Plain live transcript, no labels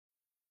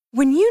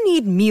When you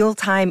need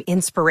mealtime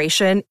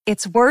inspiration,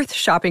 it's worth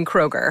shopping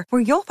Kroger,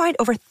 where you'll find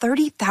over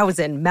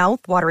 30,000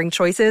 mouth-watering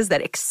choices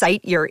that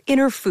excite your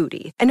inner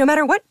foodie. And no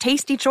matter what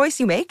tasty choice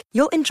you make,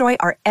 you'll enjoy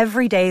our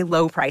everyday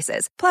low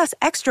prices, plus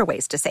extra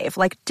ways to save,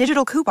 like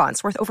digital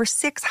coupons worth over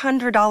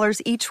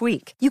 $600 each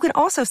week. You can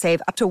also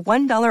save up to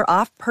 $1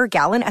 off per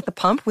gallon at the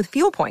pump with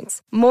fuel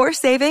points. More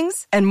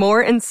savings and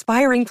more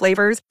inspiring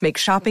flavors make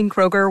shopping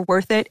Kroger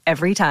worth it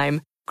every time.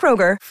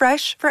 Kroger,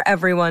 fresh for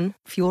everyone.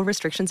 Fuel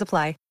restrictions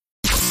apply.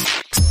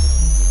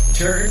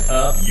 Turn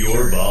up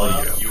your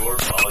volume.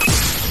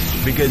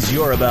 Because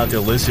you're about to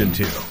listen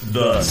to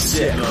The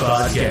Sick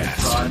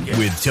Podcast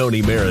with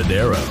Tony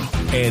Marinaro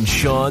and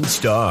Sean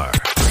Starr.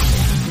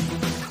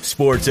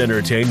 Sports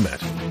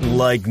entertainment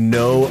like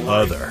no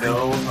other.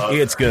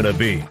 It's gonna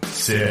be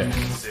sick.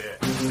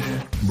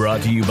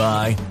 Brought to you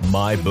by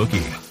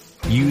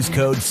MyBookie. Use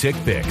code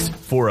SickPicks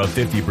for a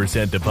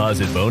 50%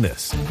 deposit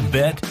bonus.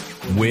 Bet,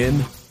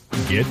 win,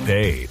 get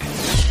paid.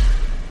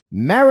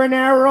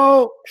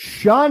 Marinaro,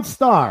 Sean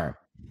Starr,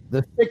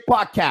 the Sick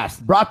Podcast,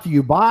 brought to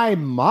you by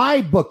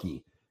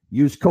MyBookie.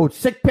 Use code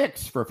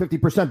SickPicks for a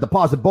 50%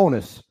 deposit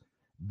bonus.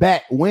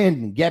 Bet,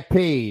 win, get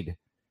paid.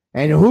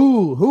 And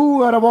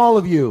who out of all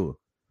of you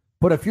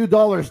put a few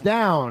dollars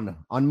down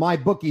on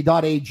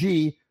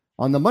mybookie.ag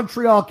on the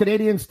Montreal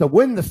Canadiens to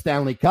win the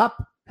Stanley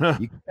Cup?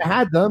 You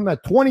had them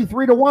at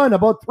 23-1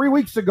 about 3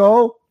 weeks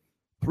ago.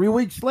 3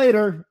 weeks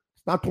later,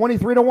 it's not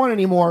 23-1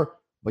 anymore,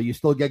 but you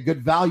still get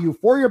good value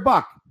for your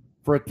buck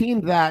for a team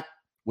that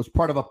was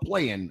part of a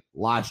play-in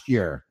last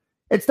year.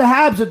 It's the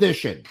Habs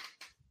edition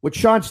with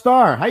Sean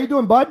Starr. How you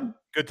doing, bud?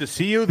 Good to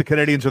see you. The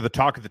Canadiens are the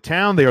talk of the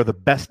town. They are the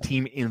best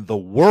team in the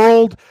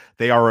world.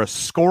 They are a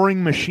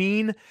scoring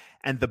machine.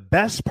 And the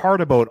best part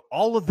about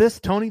all of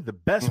this, Tony, the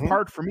best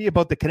part for me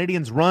about the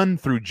Canadiens' run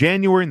through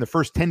January in the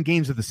first 10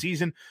 games of the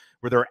season,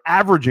 where they're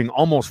averaging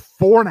almost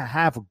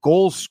 4.5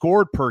 goals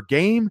scored per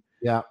game,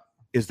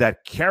 is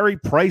that Carey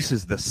Price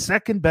is the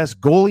second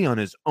best goalie on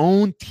his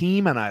own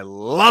team, and I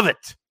love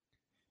it.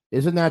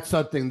 Isn't that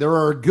something? There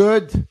are a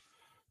good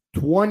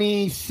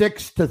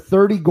 26 to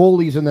 30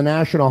 goalies in the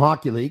National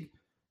Hockey League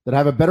that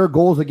have a better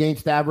goals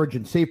against average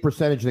and save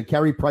percentage than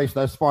Carey Price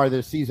thus far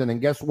this season.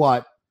 And guess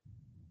what?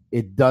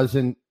 It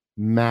doesn't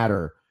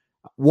matter.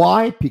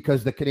 Why?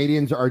 Because the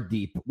Canadiens are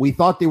deep. We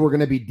thought they were going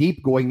to be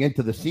deep going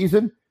into the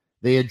season.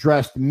 They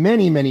addressed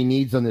many, many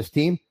needs on this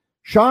team.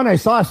 Sean, I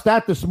saw a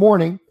stat this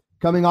morning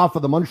coming off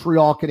of the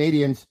Montreal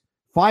Canadiens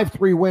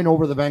 5-3 win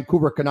over the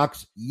Vancouver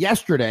Canucks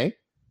yesterday.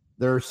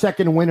 Their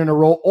second win in a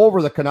row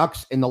over the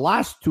Canucks in the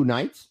last two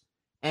nights.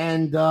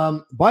 And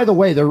by the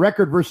way, their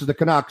record versus the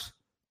Canucks,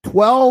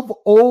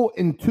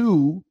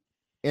 12-0-2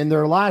 in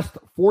their last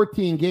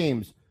 14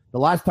 games. The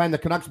last time the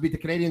Canucks beat the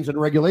Canadiens in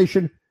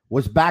regulation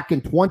was back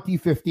in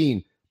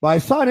 2015. But I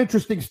saw an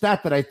interesting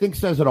stat that I think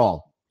says it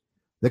all.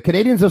 The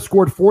Canadiens have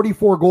scored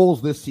 44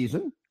 goals this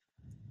season,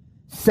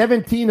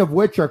 17 of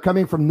which are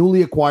coming from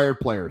newly acquired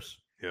players.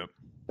 Yep.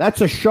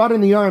 That's a shot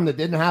in the arm that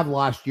didn't have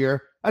last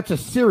year. That's a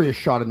serious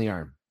shot in the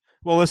arm.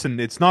 Well, listen,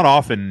 it's not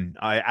often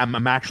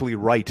I'm actually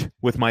right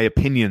with my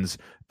opinions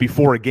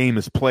before a game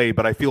is played,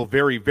 but I feel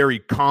very, very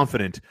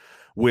confident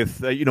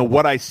with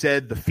what I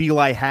said, the feel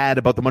I had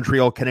about the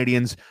Montreal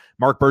Canadiens,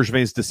 Marc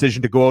Bergevin's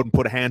decision to go out and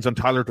put hands on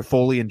Tyler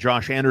Toffoli and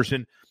Josh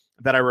Anderson,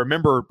 that I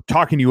remember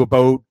talking to you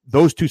about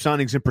those two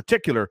signings in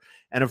particular.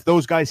 And if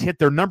those guys hit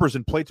their numbers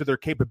and played to their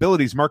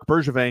capabilities, Marc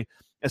Bergevin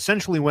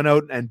essentially went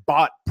out and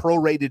bought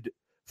prorated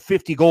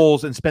 50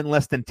 goals and spent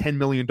less than $10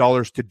 million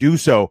to do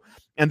so.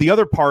 And the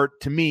other part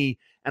to me,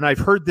 and I've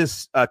heard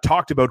this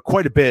talked about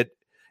quite a bit,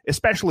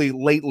 especially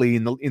lately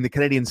in the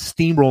Canadiens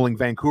steamrolling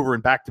Vancouver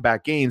in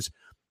back-to-back games,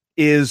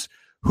 is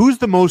who's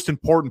the most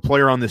important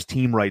player on this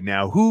team right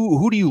now?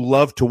 Who do you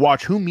love to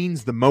watch? Who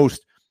means the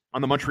most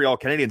on the Montreal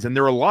Canadiens? And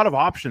there are a lot of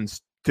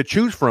options to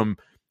choose from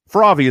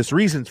for obvious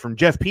reasons, from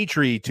Jeff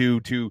Petrie to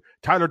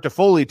Tyler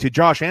Toffoli to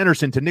Josh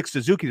Anderson to Nick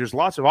Suzuki. There's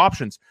lots of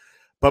options.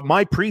 But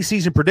my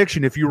preseason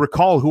prediction, if you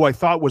recall who I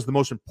thought was the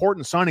most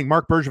important signing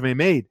Marc Bergevin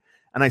made,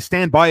 and I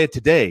stand by it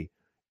today,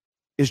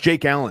 is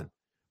Jake Allen.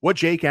 What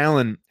Jake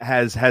Allen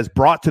has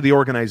brought to the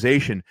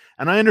organization,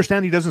 and I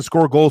understand he doesn't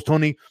score goals,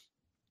 Tony,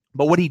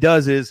 but what he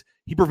does is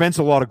he prevents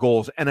a lot of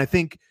goals, and I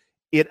think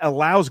it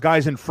allows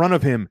guys in front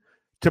of him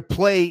to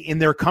play in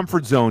their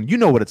comfort zone. You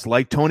know what it's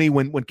like, Tony,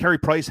 when Carey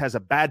Price has a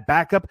bad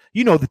backup,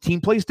 the team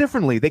plays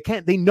differently. They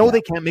can't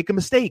make a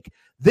mistake.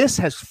 This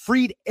has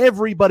freed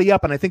everybody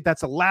up, and I think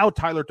that's allowed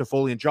Tyler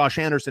Toffoli and Josh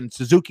Anderson,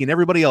 Suzuki, and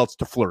everybody else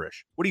to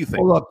flourish. What do you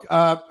think? Well,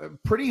 look,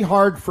 pretty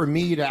hard for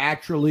me to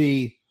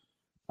actually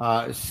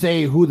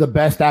say who the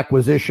best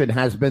acquisition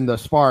has been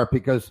thus far,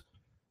 because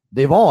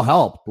they've all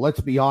helped. Let's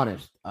be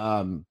honest.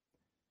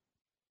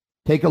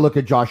 Take a look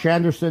at Josh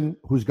Anderson,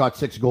 who's got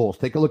 6 goals.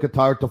 Take a look at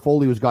Tyler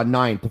Toffoli, who's got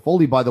 9.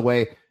 Toffoli, by the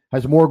way,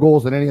 has more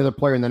goals than any other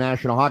player in the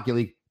National Hockey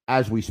League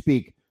as we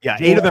speak. Yeah,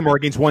 8 of them are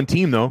against one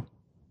team, though.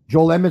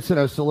 Joel Edmondson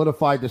has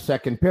solidified the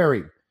second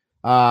pairing.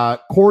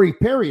 Corey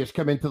Perry has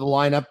come into the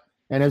lineup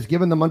and has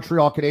given the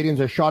Montreal Canadiens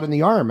a shot in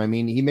the arm. I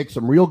mean, he makes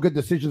some real good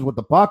decisions with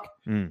the puck.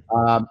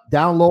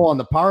 Down low on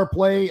the power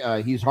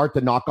play, he's hard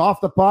to knock off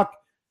the puck.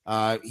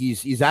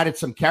 He's added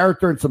some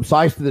character and some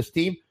size to this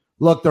team.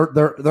 Look,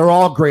 they're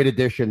all great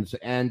additions,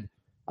 and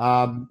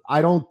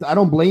I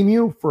don't blame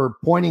you for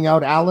pointing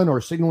out Allen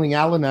or signaling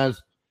Allen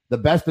as the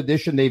best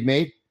addition they've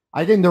made.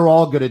 I think they're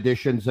all good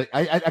additions.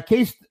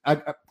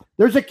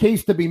 There's a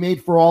case to be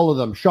made for all of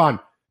them. Sean,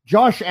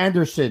 Josh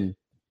Anderson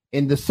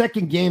in the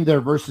second game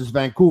there versus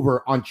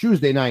Vancouver on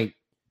Tuesday night,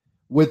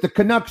 with the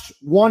Canucks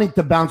wanting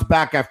to bounce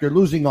back after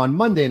losing on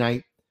Monday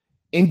night,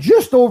 in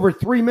just over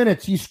 3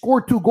 minutes, he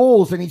scored 2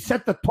 goals and he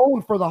set the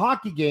tone for the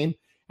hockey game.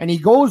 And he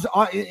goes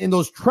in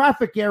those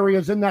traffic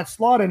areas in that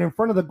slot and in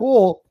front of the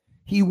goal.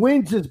 He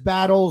wins his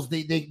battles.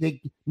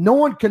 No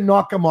one can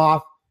knock him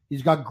off.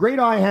 He's got great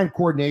eye-hand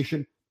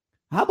coordination.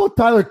 How about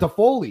Tyler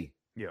Toffoli?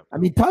 Yeah. I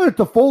mean, Tyler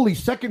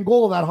Toffoli's second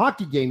goal of that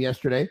hockey game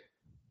yesterday,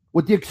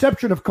 with the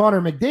exception of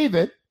Connor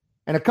McDavid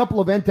and a couple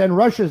of end-to-end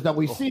rushes that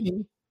we've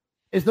seen,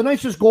 is the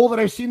nicest goal that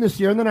I've seen this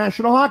year in the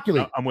National Hockey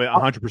League. I'm with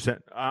 100%.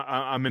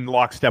 I'm in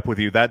lockstep with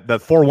you. That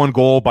 4-1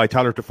 goal by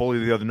Tyler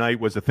Toffoli the other night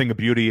was a thing of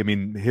beauty. I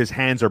mean, his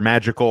hands are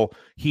magical.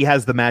 He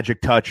has the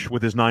magic touch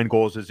with his 9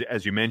 goals,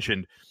 as you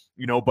mentioned.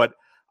 But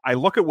I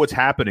look at what's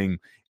happening,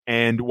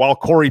 and while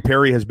Corey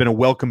Perry has been a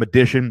welcome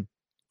addition,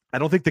 I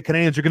don't think the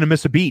Canadiens are going to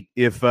miss a beat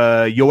if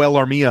Yoel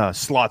Armia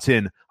slots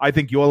in. I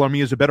think Yoel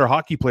Armia is a better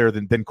hockey player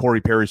than Corey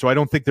Perry, so I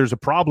don't think there's a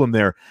problem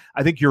there.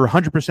 I think you're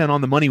 100%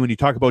 on the money when you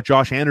talk about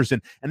Josh Anderson.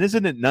 And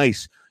isn't it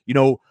nice?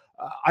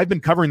 I've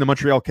been covering the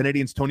Montreal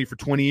Canadiens, Tony, for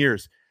 20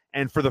 years.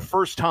 And for the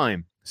first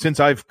time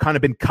since I've kind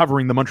of been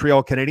covering the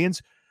Montreal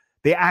Canadiens,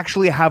 they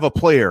actually have a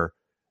player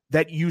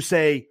that you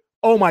say,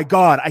 oh my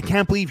God, I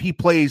can't believe he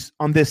plays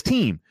on this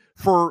team.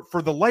 For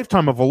the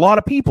lifetime of a lot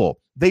of people,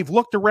 they've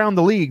looked around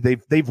the league.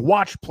 They've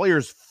watched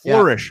players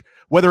flourish,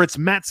 whether it's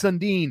Matt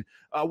Sundin,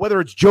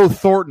 whether it's Joe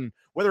Thornton,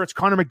 whether it's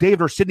Connor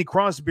McDavid or Sidney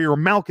Crosby or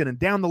Malkin, and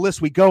down the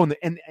list we go.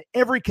 And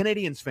every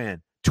Canadiens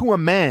fan, to a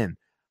man,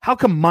 how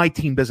come my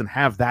team doesn't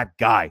have that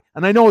guy?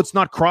 And I know it's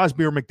not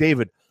Crosby or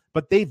McDavid,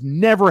 but they've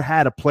never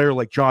had a player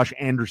like Josh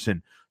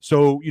Anderson.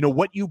 So,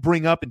 what you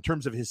bring up in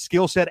terms of his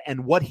skill set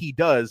and what he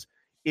does,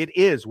 it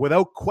is,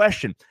 without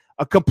question,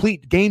 a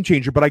complete game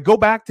changer. But I go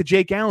back to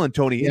Jake Allen,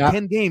 Tony. In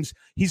 10 games,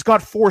 he's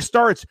got 4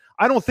 starts.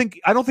 I don't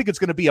think it's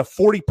going to be a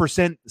 40%,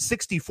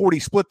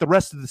 60-40 split the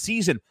rest of the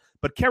season.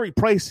 But Carey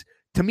Price,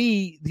 to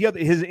me,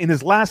 in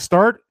his last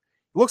start, it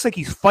looks like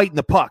he's fighting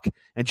the puck.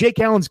 And Jake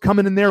Allen's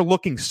coming in there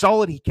looking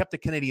solid. He kept the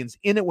Canadiens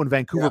in it when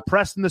Vancouver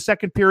pressed in the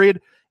second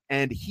period.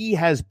 And he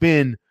has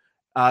been,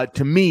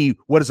 to me,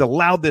 what has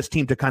allowed this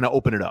team to kind of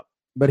open it up.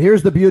 But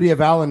here's the beauty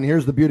of Allen.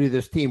 Here's the beauty of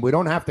this team. We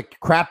don't have to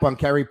crap on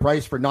Carey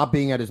Price for not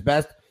being at his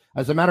best.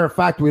 As a matter of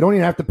fact, we don't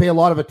even have to pay a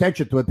lot of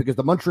attention to it because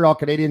the Montreal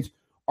Canadiens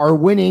are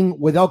winning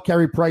without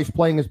Carey Price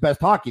playing his best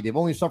hockey. They've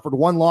only suffered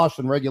 1 loss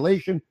in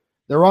regulation.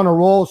 They're on a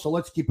roll, so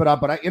let's keep it up.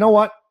 But you know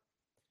what?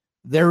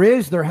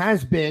 There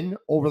has been,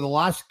 over the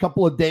last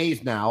couple of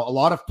days now, a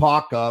lot of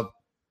talk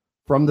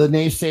from the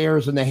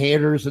naysayers and the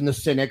haters and the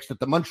cynics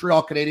that the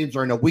Montreal Canadiens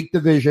are in a weak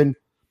division,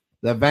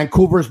 that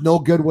Vancouver's no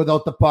good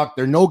without the puck.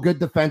 They're no good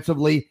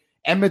defensively.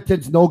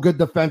 Edmonton's no good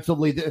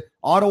defensively.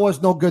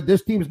 Ottawa's no good.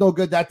 This team's no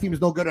good. That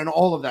team's no good, and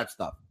all of that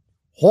stuff.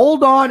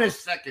 Hold on a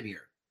second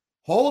here.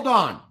 Hold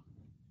on.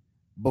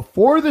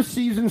 Before the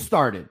season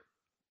started,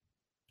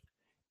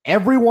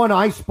 everyone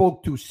I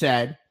spoke to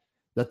said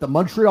that the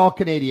Montreal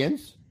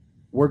Canadiens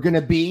were going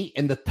to be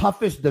in the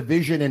toughest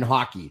division in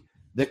hockey,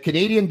 the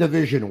Canadian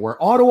division,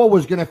 where Ottawa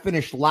was going to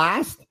finish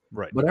last,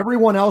 right? But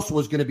everyone else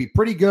was going to be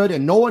pretty good,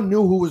 and no one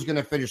knew who was going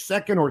to finish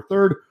second or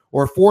third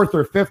or fourth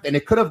or fifth, and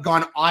it could have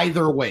gone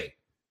either way.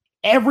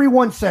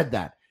 Everyone said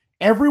that.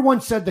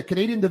 Everyone said the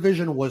Canadian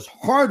division was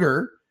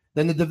harder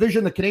than the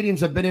division the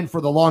Canadiens have been in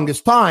for the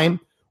longest time,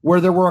 where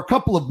there were a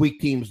couple of weak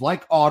teams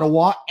like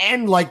Ottawa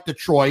and like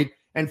Detroit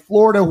and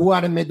Florida, who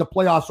hadn't made the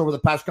playoffs over the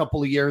past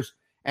couple of years,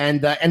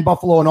 and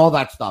Buffalo and all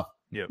that stuff.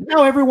 Yep.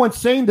 Now everyone's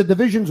saying the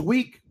division's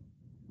weak.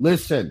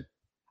 Listen,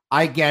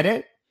 I get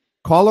it.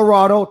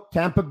 Colorado,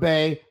 Tampa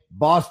Bay,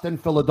 Boston,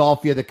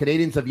 Philadelphia. The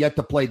Canadiens have yet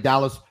to play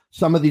Dallas,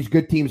 some of these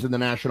good teams in the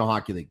National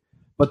Hockey League.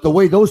 But the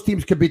way those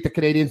teams could beat the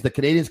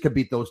Canadiens could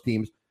beat those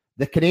teams.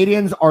 The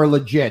Canadiens are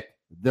legit.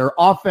 Their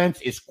offense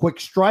is quick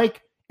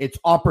strike. It's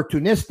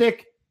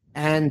opportunistic.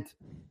 And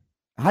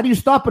how do you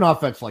stop an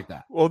offense like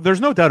that? Well,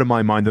 there's no doubt in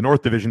my mind the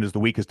North Division is the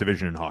weakest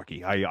division in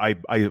hockey.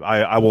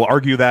 I will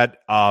argue that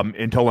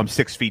until I'm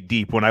 6 feet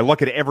deep. When I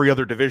look at every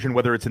other division,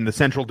 whether it's in the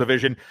Central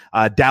Division,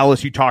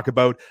 Dallas, you talk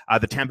about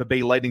the Tampa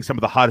Bay Lightning, some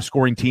of the hottest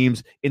scoring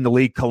teams in the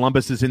league.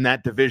 Columbus is in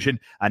that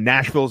division.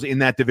 Nashville's in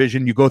that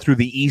division. You go through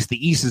the East.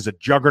 The East is a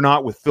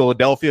juggernaut with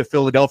Philadelphia.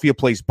 Philadelphia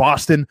plays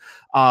Boston.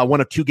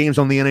 One of 2 games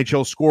on the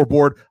NHL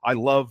scoreboard. I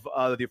love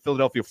the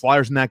Philadelphia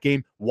Flyers in that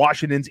game.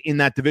 Washington's in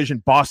that division.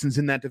 Boston's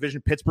in that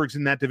division. Pittsburgh's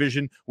in that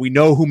division. We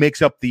know who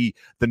makes up the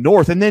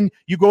North. And then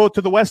you go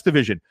to the West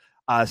Division.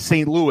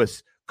 St.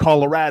 Louis,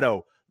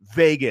 Colorado,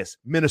 Vegas,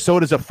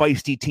 Minnesota's a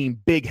feisty team,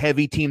 big,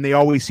 heavy team. They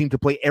always seem to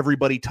play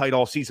everybody tight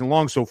all season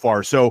long so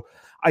far. So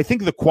I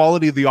think the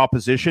quality of the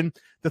opposition,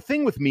 the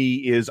thing with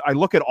me is I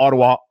look at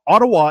Ottawa.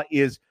 Ottawa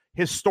is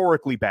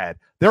historically bad.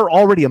 They're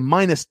already a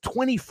minus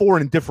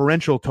 24 in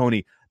differential,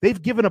 Tony.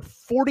 They've given up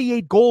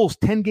 48 goals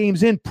 10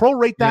 games in.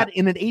 Prorate that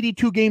in an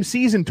 82-game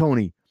season,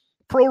 Tony.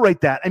 Prorate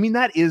that. I mean,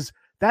 that is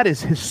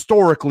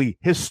historically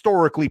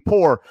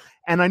poor.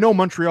 And I know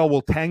Montreal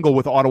will tangle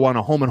with Ottawa on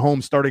a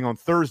home-and-home starting on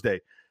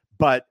Thursday.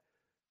 But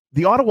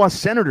the Ottawa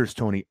Senators,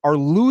 Tony, are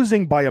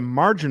losing by a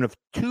margin of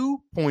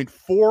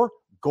 2.4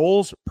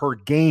 goals per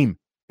game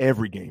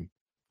every game.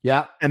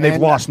 Yeah. And they've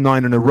lost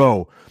 9 in a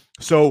row.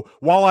 So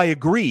while I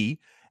agree,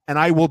 and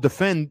I will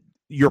defend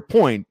your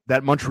point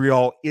that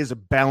Montreal is a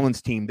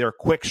balanced team, they're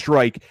quick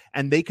strike,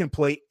 and they can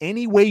play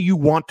any way you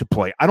want to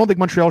play. I don't think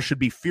Montreal should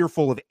be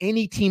fearful of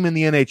any team in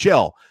the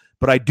NHL,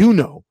 but I do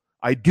know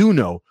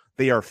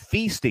they are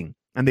feasting,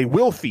 and they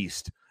will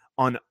feast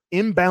on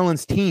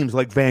imbalanced teams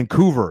like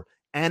Vancouver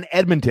and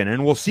Edmonton,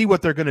 and we'll see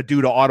what they're going to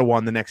do to Ottawa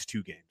in the next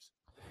 2 games.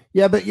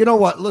 Yeah, but you know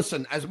what?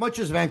 Listen, as much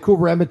as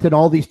Vancouver, Edmonton,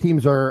 all these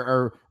teams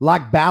are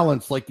lack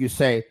balance, like you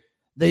say,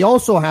 they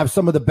also have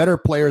some of the better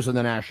players in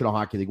the National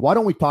Hockey League. Why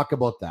don't we talk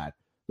about that?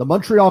 The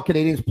Montreal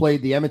Canadiens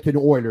played the Edmonton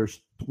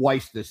Oilers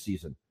twice this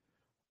season.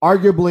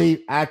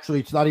 Arguably, actually,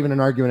 it's not even an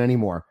argument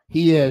anymore.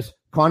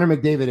 Connor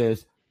McDavid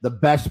is the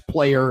best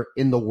player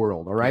in the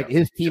world, all right? Yeah.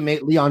 His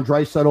teammate, Leon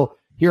Draisaitl,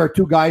 here are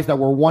 2 guys that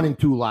were 1 and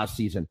 2 last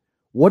season.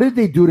 What did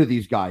they do to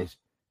these guys?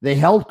 They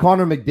held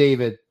Connor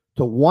McDavid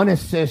to 1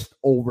 assist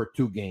over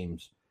 2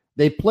 games.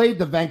 They played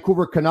the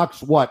Vancouver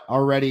Canucks,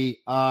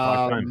 already?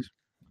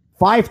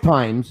 5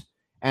 times,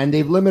 and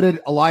they've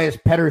limited Elias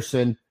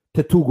Pettersson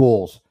to 2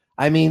 goals.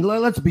 I mean,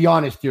 let's be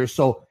honest here.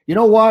 So, you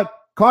know what?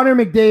 Connor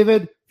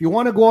McDavid, if you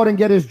want to go out and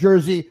get his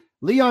jersey,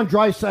 Leon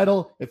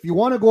Draisaitl, if you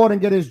want to go out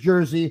and get his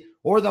jersey,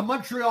 or the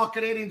Montreal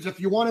Canadiens, if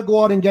you want to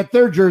go out and get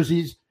their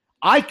jerseys,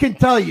 I can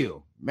tell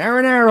you,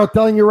 Marinaro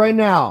telling you right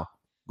now,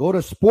 go to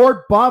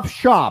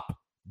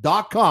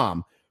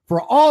sportbuffshop.com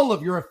for all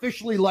of your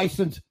officially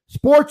licensed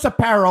sports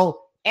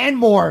apparel and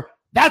more.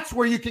 That's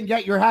where you can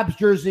get your Habs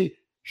jersey.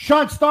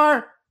 Sean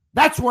Starr,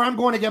 that's where I'm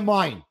going to get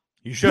mine.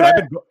 You should.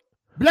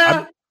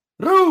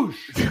 Rouge.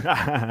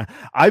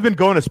 I've been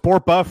going to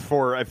Sport Buff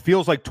for, it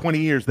feels like 20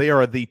 years. They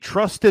are the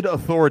trusted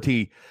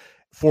authority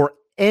for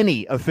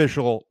any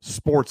official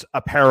sports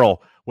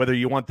apparel, whether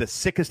you want the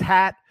sickest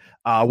hat,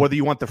 whether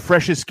you want the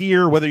freshest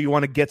gear, whether you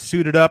want to get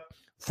suited up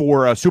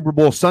for Super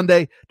Bowl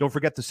Sunday. Don't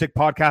forget the Sick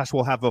Podcast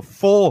will have a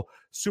full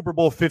Super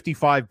Bowl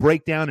 55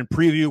 breakdown and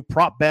preview,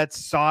 prop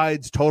bets,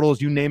 sides, totals,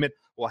 you name it.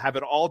 We'll have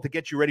it all to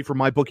get you ready for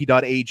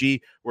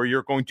mybookie.ag, where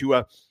you're going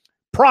to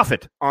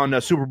profit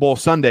on Super Bowl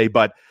Sunday.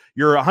 But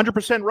you're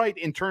 100% right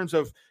in terms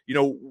of,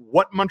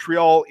 what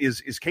Montreal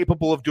is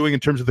capable of doing in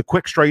terms of the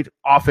quick straight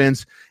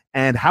offense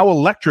and how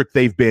electric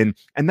they've been.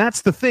 And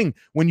that's the thing.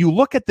 When you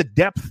look at the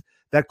depth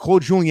that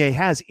Claude Julien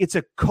has, it's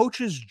a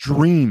coach's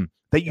dream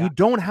that you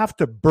don't have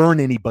to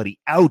burn anybody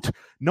out.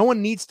 No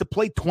one needs to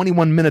play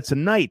 21 minutes a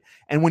night.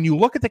 And when you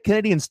look at the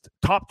Canadiens'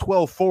 top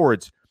 12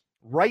 forwards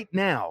right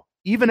now,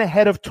 even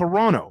ahead of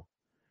Toronto,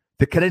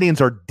 the Canadiens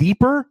are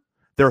deeper.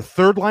 Their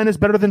third line is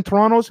better than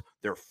Toronto's.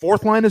 Their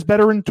fourth line is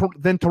better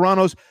than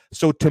Toronto's.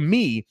 So to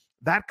me,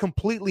 that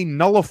completely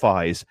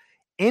nullifies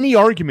any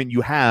argument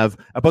you have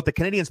about the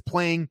Canadiens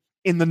playing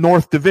in the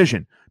North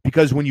Division.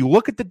 Because when you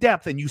look at the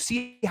depth and you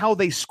see how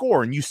they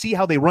score and you see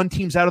how they run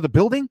teams out of the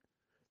building,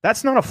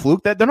 that's not a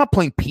fluke. They're not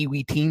playing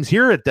peewee teams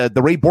here at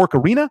the Ray Bork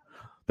Arena.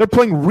 They're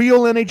playing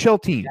real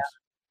NHL teams.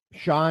 Yeah.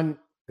 Sean,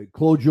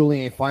 Claude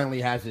Julien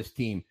finally has his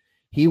team.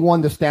 He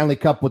won the Stanley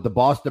Cup with the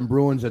Boston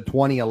Bruins in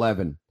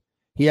 2011.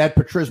 He had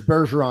Patrice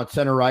Bergeron at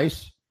center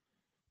ice,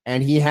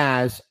 and he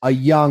has a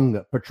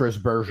young Patrice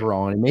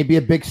Bergeron. It may be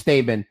a big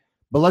statement,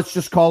 but let's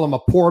just call him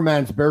a poor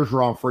man's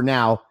Bergeron for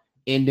now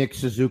in Nick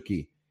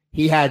Suzuki.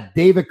 He had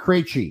David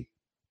Krejci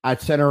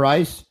at center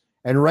ice,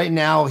 and right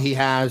now he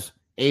has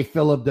a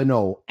Philip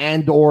Deneau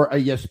and/or a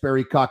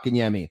Jesperi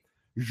Kotkaniemi.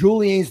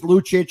 Julien's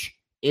Lucic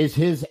is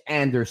his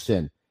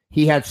Anderson.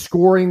 He had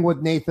scoring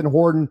with Nathan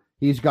Horton.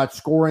 He's got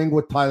scoring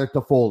with Tyler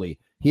Toffoli.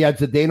 He had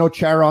Zdeno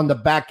Chara on the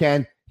back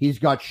end. He's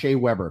got Shea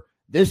Weber.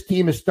 This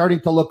team is starting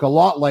to look a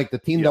lot like the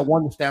team that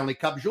won the Stanley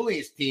Cup,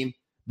 Julien's team,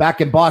 back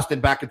in Boston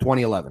back in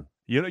 2011.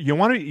 You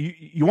want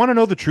to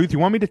know the truth? You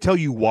want me to tell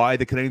you why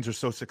the Canadiens are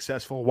so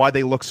successful, why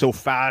they look so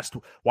fast,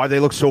 why they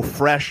look so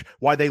fresh,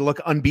 why they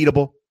look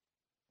unbeatable?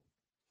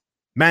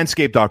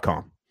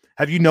 Manscaped.com.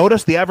 Have you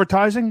noticed the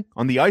advertising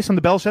on the ice on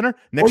the Bell Center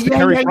next to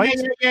Carey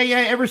Price?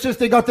 Yeah. Ever since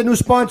they got the new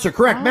sponsor,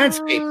 correct?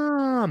 Manscaped.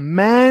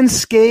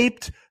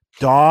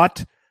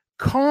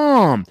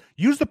 Manscaped.com.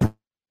 Use the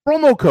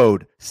promo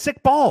code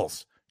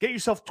SICKBALLS. Get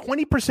yourself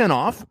 20%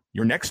 off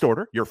your next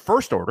order, your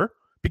first order,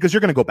 because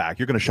you're going to go back.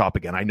 You're going to shop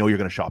again. I know you're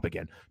going to shop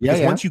again.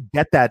 Because once you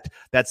get that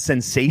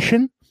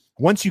sensation,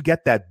 once you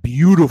get that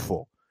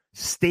beautiful,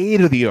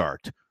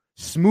 state-of-the-art,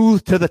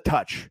 smooth to the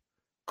touch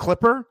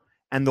clipper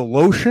and the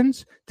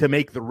lotions to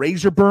make the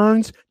razor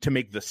burns, to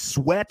make the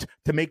sweat,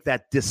 to make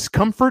that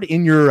discomfort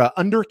in your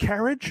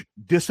undercarriage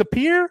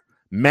disappear?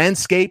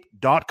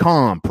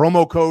 Manscaped.com.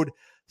 Promo code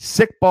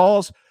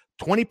SICKBALLS,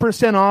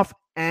 20% off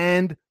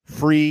and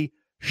free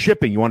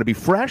shipping. You want to be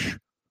fresh?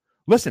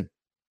 Listen,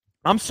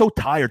 I'm so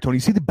tired, Tony.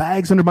 You see the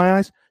bags under my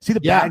eyes? See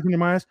the bags under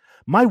my eyes?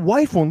 My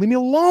wife won't leave me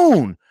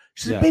alone.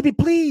 She said, baby,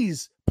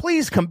 please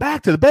come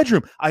back to the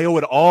bedroom. I owe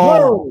it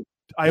all.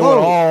 I owe it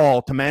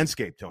all to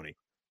Manscaped, Tony.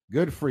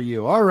 Good for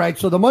you. All right.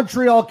 So the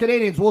Montreal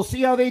Canadiens, we'll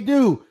see how they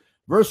do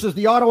versus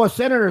the Ottawa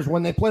Senators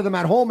when they play them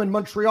at home in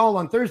Montreal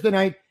on Thursday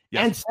night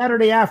and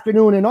Saturday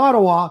afternoon in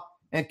Ottawa.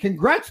 And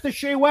congrats to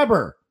Shea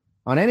Weber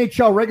on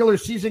NHL regular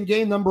season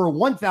game number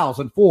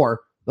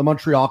 1,004, the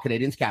Montreal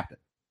Canadiens captain.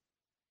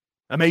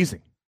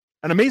 Amazing.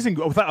 An amazing.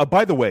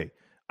 By the way,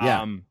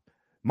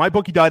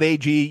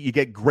 MyBookie.ag, you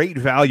get great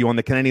value on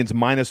the Canadiens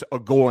minus a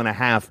goal and a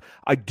half.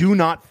 I do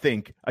not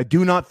think the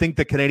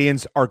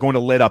Canadiens are going to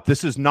let up.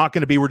 This is not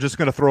going to be, we're just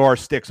going to throw our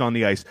sticks on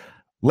the ice.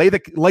 Lay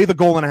the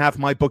goal and a half,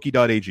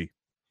 MyBookie.ag.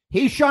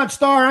 He's Sean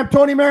Starr. I'm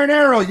Tony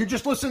Marinaro. You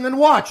just listen and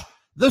watch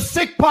the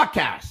Sick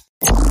Podcast.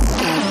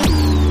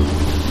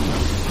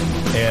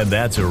 And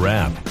that's a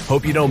wrap.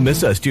 Hope you don't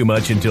miss us too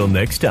much until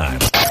next time.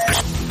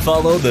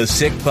 Follow the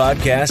Sick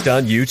Podcast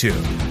on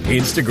YouTube,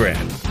 Instagram,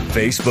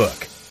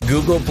 Facebook,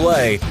 Google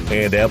Play,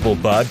 and Apple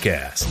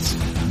Podcasts.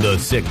 The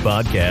Sick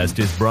Podcast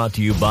is brought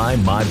to you by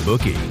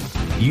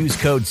MyBookie. Use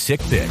code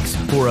SICKPICS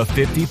for a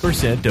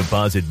 50%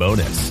 deposit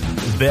bonus.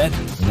 Bet,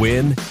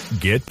 win,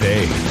 get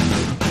paid.